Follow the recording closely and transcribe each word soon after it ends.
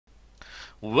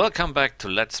Welcome back to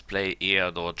Let's Play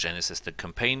Eador Genesis the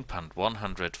Campaign, part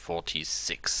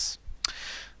 146.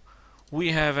 We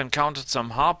have encountered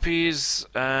some harpies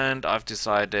and I've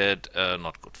decided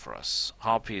not good for us.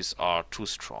 Harpies are too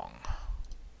strong.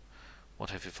 What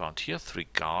have you found here? 3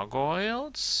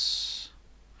 gargoyles?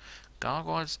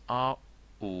 Gargoyles are...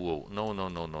 Ooh, no, no,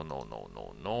 no, no, no, no,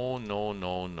 no, no, no,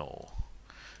 no, no.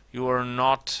 You are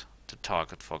not the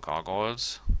target for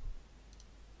gargoyles.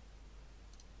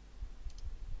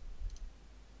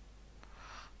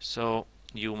 So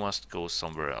you must go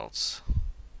somewhere else.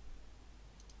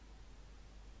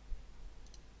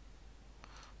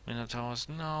 Minotaurs?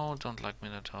 No, don't like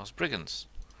Minotaurs. Brigands?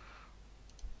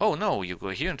 Oh no, you go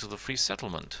here into the free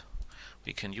settlement.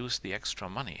 We can use the extra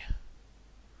money.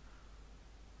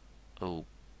 Oh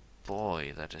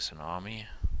boy, that is an army.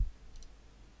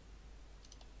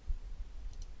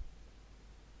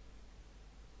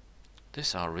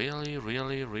 These are really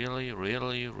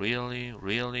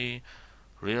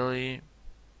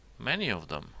many of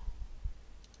them.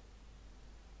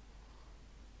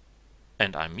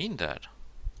 And I mean that.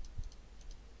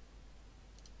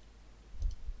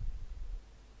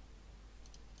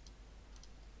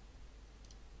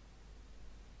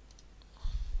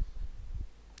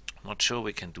 Not sure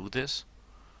we can do this.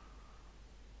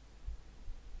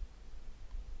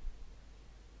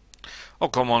 Oh,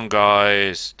 come on,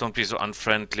 guys. Don't be so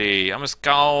unfriendly. I'm a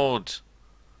scout.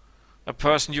 A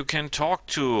person you can talk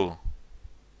to.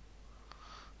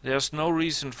 There's no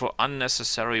reason for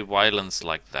unnecessary violence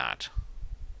like that.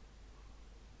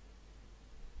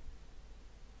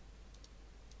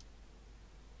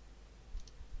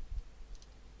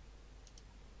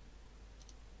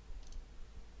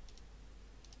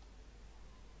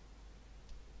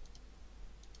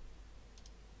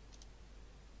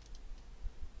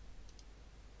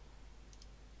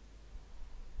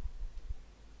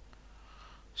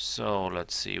 So,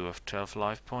 let's see, we have 12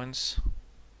 life points.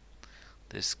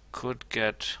 This could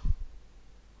get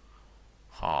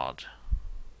hard.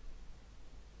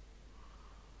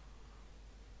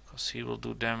 Because he will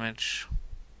do damage.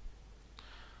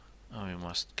 And we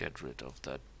must get rid of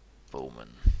that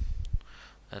bowman.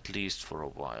 At least for a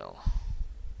while.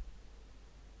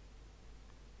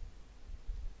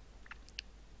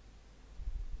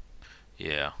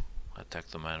 Yeah, attack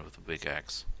the man with the big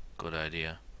axe. Good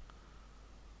idea.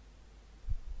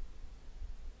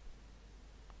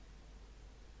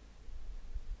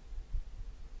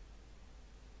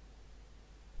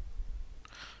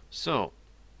 So,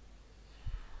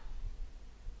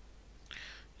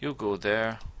 you go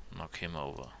there, knock him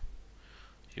over.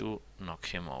 You knock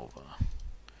him over.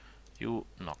 You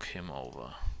knock him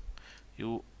over.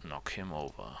 You knock him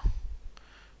over.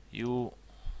 You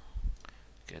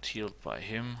get healed by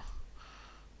him.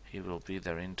 He will be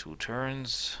there in 2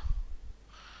 turns.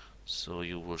 So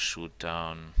you will shoot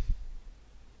down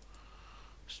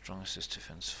strong assist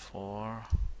defense 4.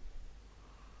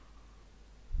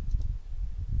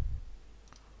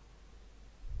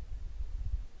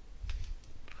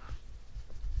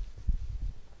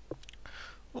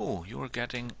 Oh, you are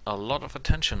getting a lot of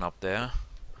attention up there.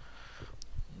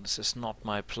 This is not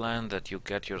my plan that you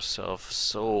get yourself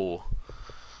so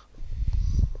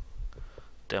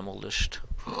demolished.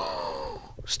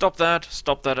 Stop that!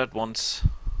 Stop that at once.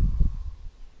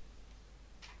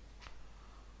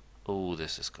 Oh,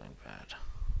 this is going bad.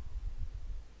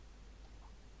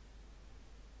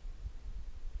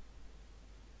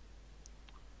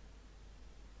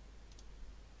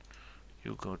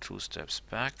 You go 2 steps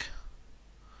back.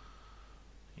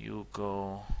 You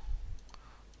go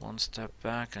 1 step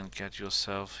back and get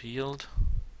yourself healed.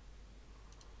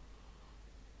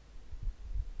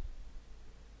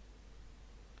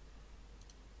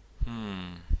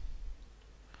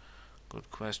 Good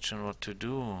question what to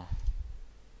do.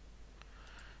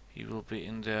 He will be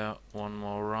in there 1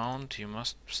 more round. He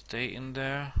must stay in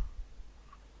there.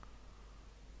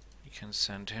 We can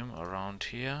send him around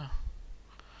here.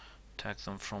 Attack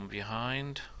them from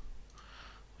behind.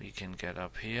 We can get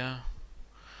up here.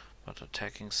 But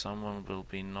attacking someone will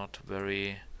be not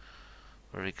very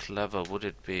clever, would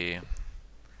it be?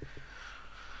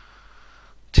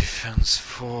 Defense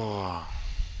 4.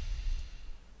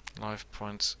 Life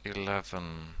points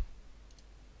 11.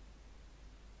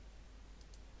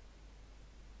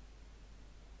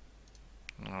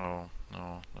 No,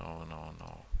 no, no, no,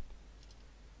 no.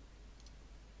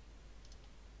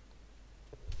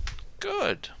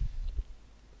 Good.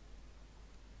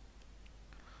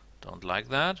 Don't like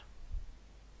that.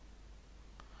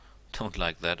 Don't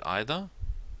like that either.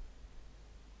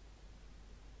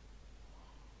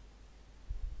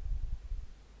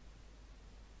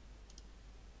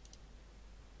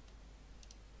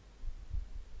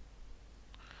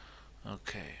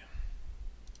 Okay.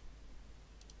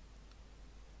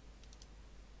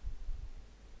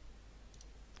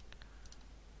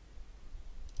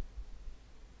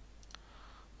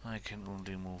 I can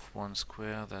only move one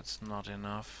square, that's not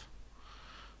enough.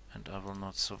 And I will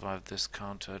not survive this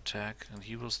counter attack. And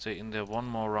he will stay in there one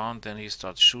more round, then he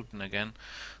starts shooting again.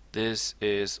 This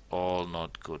is all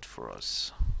not good for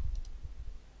us.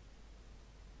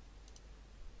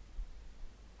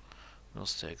 We'll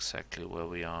stay exactly where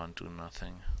we are and do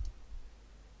nothing.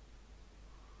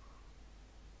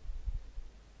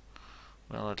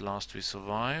 Well, at last we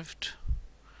survived.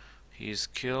 He is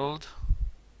killed.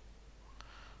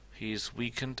 He is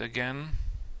weakened again.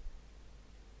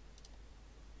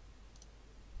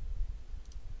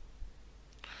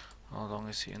 How long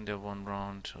is he in there? One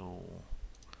round? Oh.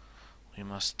 We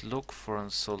must look for a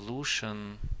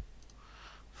solution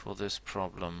for this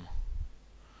problem.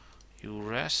 You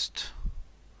rest.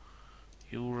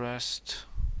 You rest.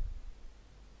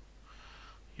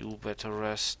 You better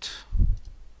rest.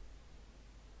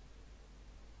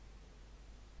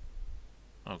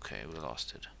 Okay, we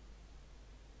lost it.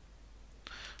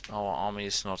 Our army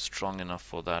is not strong enough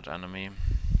for that enemy.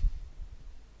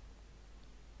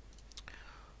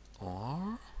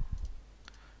 Or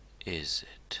is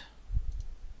it?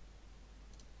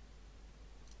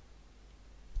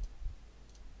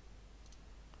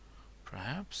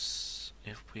 Perhaps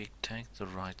if we take the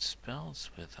right spells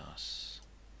with us.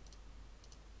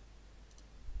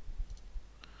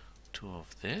 2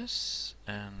 of this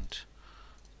and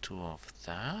 2 of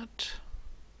that.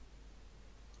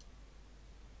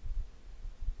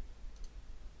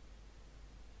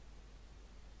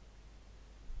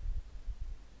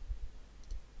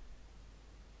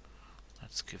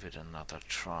 Let's give it another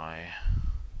try.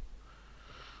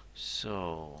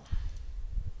 So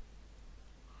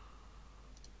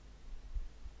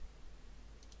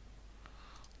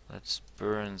let's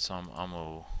burn some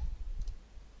ammo.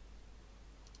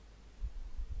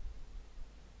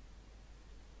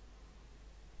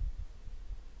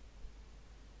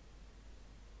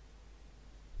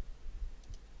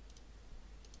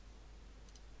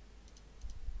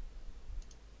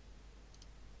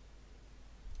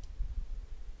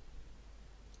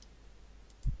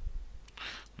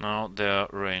 Now their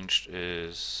range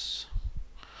is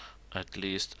at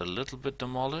least a little bit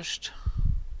demolished.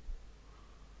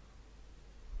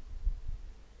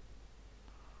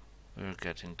 We're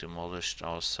getting demolished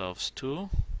ourselves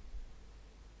too.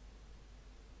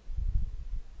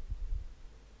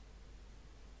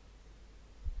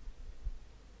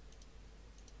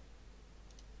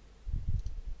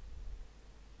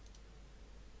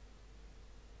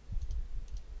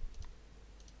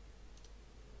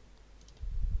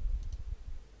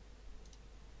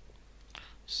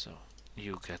 So,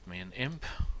 you get me an imp.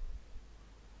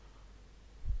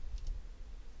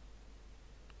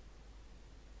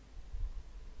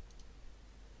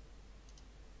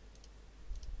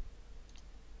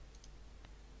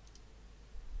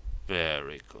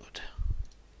 Very good.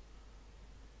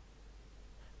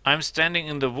 I'm standing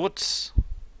in the woods.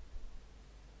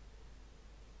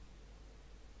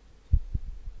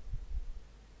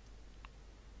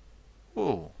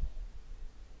 Oh.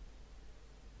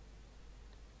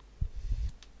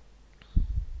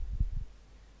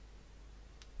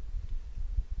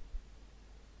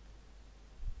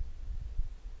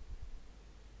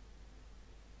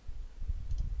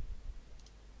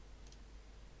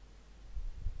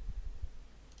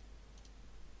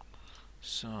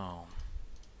 So,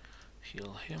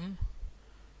 heal him,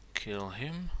 kill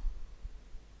him,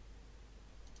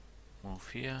 move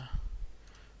here,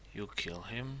 you kill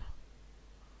him,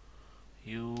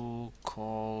 you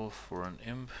call for an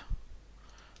imp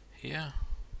here,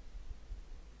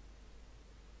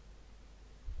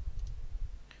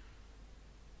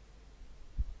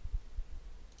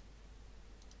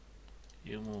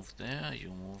 you move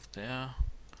there,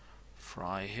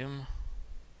 fry him.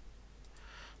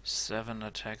 7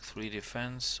 attack, 3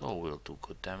 defense. Oh, we'll do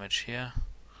good damage here.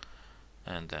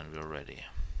 And then we're ready.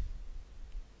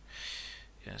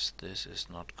 Yes, this is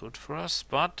not good for us,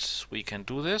 but we can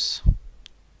do this.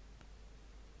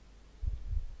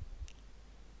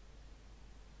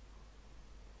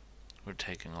 We're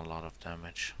taking a lot of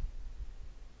damage.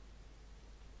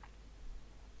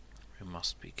 We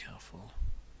must be careful.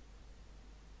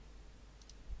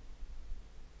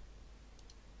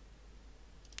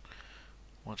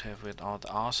 What have we at our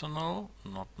arsenal?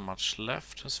 Not much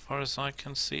left as far as I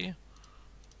can see.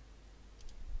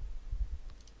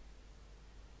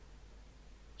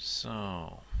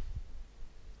 So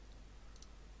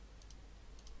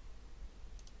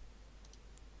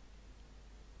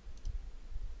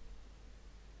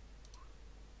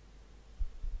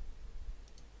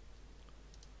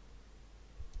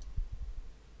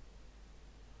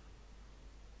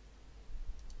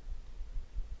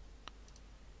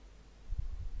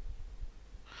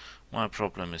My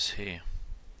problem is he.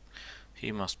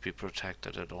 He must be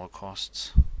protected at all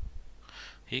costs.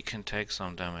 He can take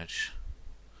some damage,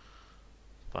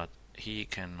 but he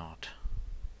cannot.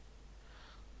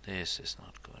 This is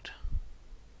not good.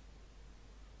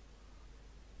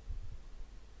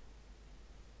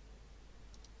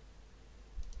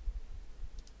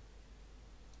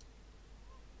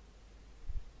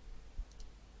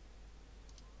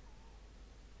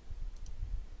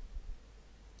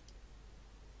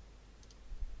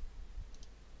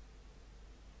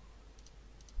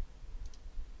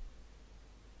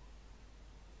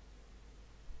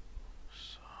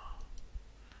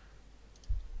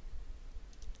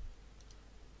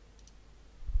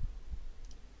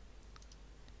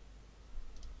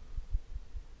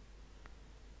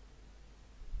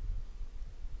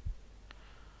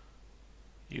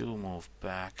 You move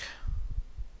back.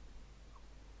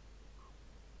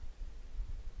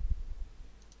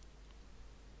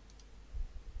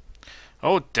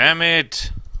 Oh, damn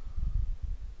it!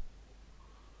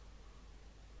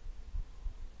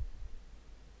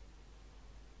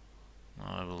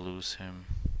 Now I will lose him.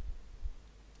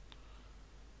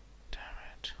 Damn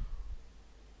it.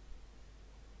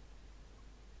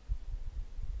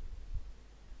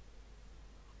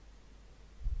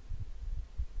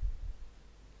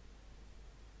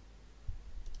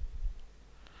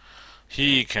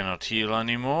 He cannot heal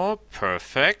anymore.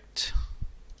 Perfect.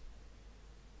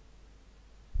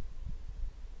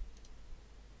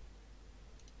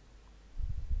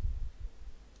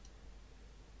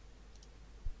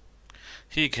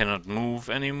 He cannot move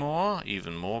anymore.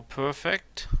 Even more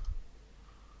perfect.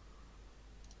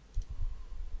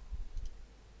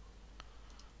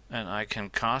 And I can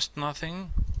cast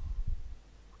nothing.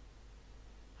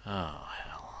 Oh,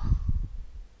 hell.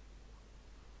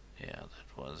 Yeah,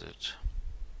 that was it.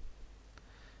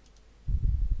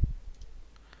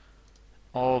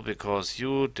 All because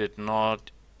you did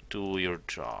not do your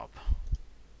job.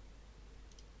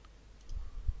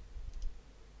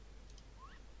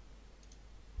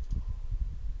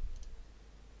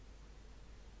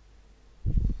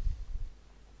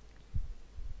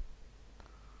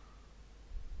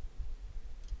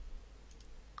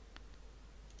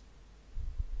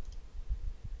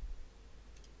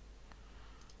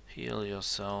 Heal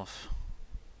yourself.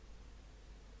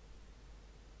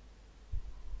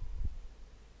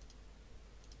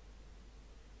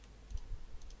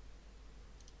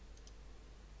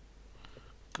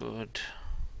 Good.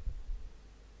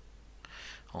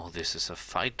 Oh, this is a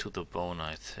fight to the bone,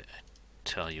 I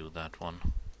tell you that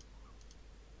one.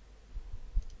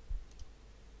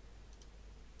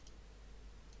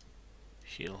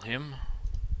 Heal him.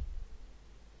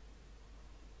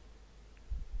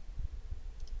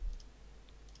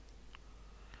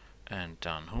 And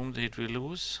done. Whom did we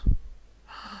lose?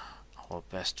 Our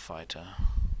best fighter.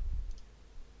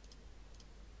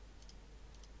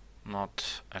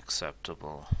 Not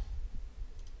acceptable.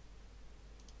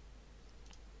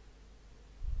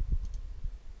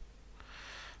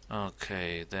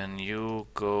 Okay, then you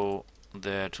go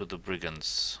there to the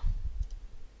brigands.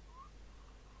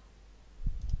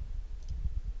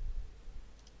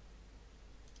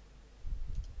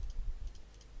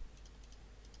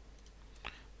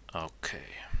 Okay.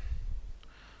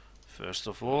 First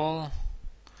of all,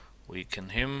 weaken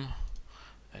him.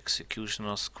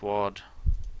 Executioner squad.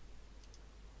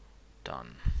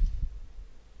 Done.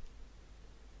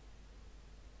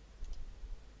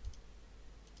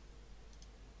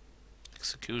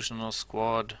 Executioner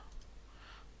squad,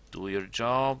 do your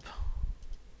job.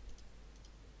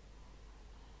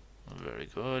 Very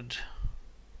good.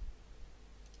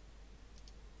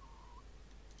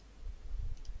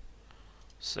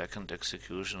 Second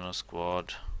executioner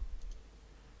squad,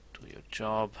 do your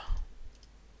job.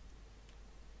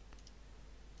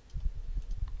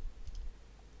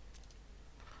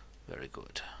 Very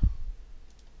good.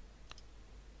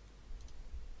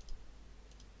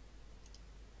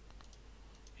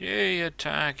 Yay,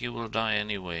 attack, you will die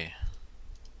anyway.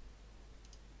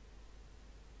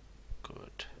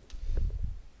 Good.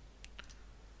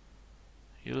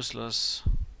 Useless.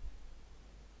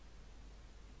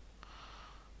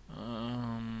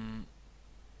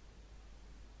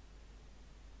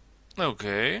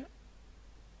 Okay.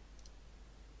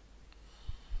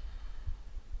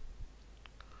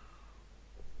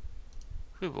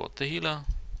 Reward the healer.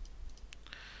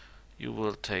 You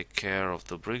will take care of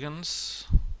the brigands.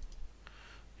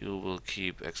 You will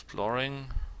keep exploring.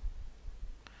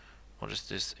 What is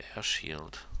this air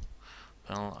shield?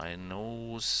 Well, I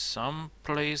know some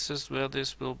places where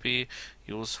this will be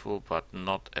useful, but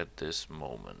not at this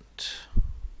moment.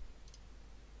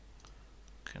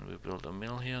 Can we build a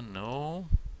mill here? No.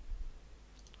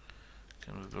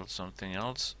 Can we build something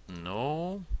else?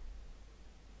 No.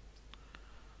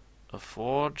 A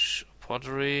forge,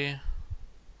 pottery,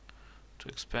 too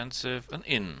expensive, an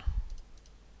inn.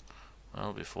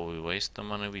 Well, before we waste the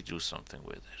money, we do something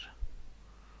with it.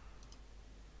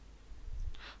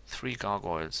 3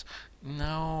 gargoyles.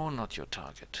 No, not your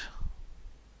target.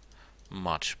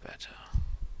 Much better.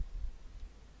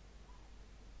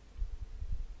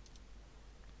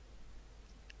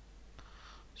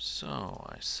 So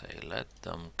I say, let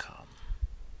them come.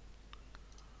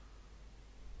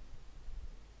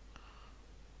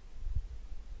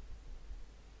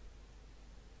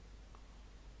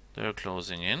 They're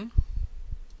closing in.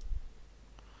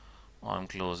 I'm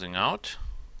closing out.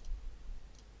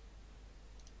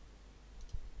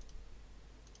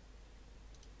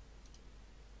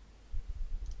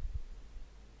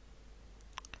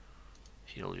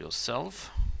 Heal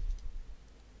yourself.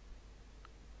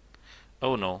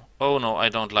 Oh no, I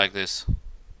don't like this.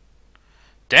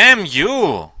 Damn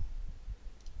you!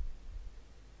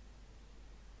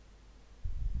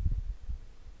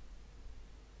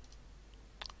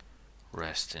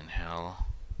 Rest in hell.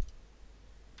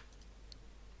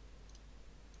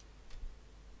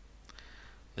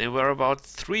 There were about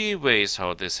 3 ways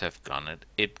how this have gone.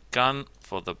 It gone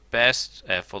for the best,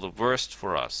 for the worst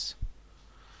for us.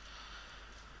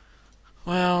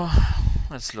 Well,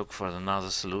 let's look for another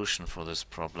solution for this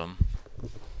problem.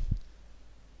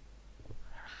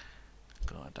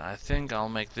 Good. I think I'll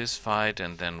make this fight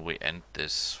and then we end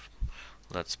this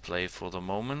let's play for the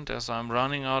moment, as I'm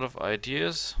running out of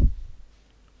ideas.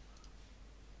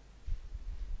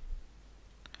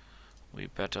 We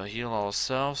better heal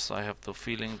ourselves. I have the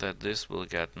feeling that this will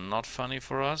get not funny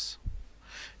for us.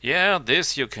 Yeah,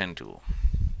 this you can do.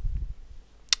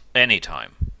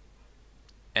 Anytime.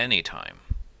 Anytime.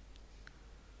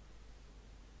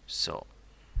 So.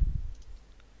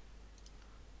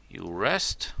 You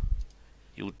rest.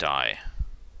 You die.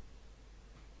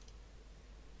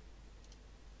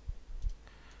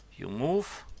 You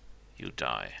move. You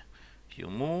die. You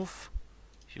move.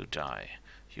 You die.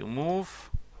 You move.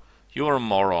 You're a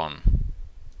moron.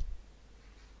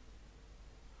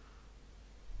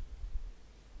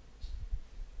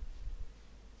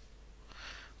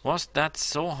 Was that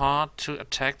so hard to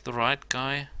attack the right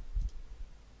guy?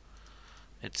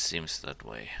 It seems that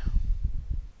way.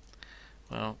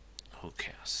 Well, who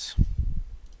cares?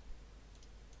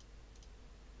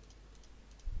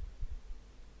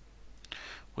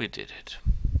 We did it.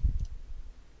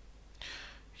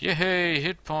 Yay,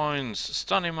 hit points,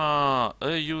 stamina,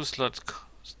 a useless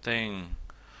thing.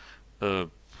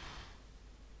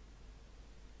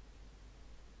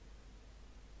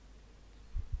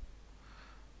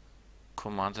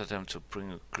 Commanded them to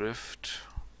bring a gift,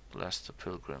 bless the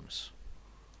pilgrims.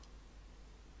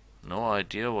 No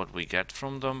idea what we get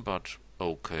from them, but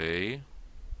okay.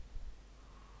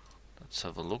 Let's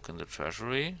have a look in the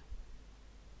treasury.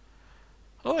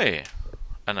 Oh, hey.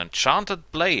 An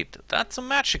enchanted blade. That's a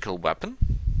magical weapon.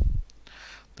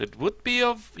 That would be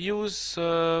of use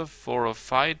for a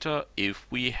fighter if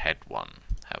we had one.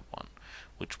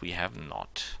 Which we have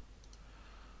not.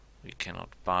 We cannot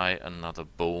buy another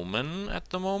bowman at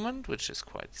the moment, which is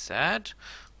quite sad.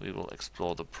 We will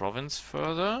explore the province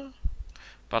further.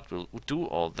 But we'll do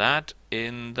all that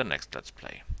in the next Let's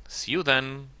Play. See you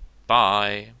then.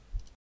 Bye.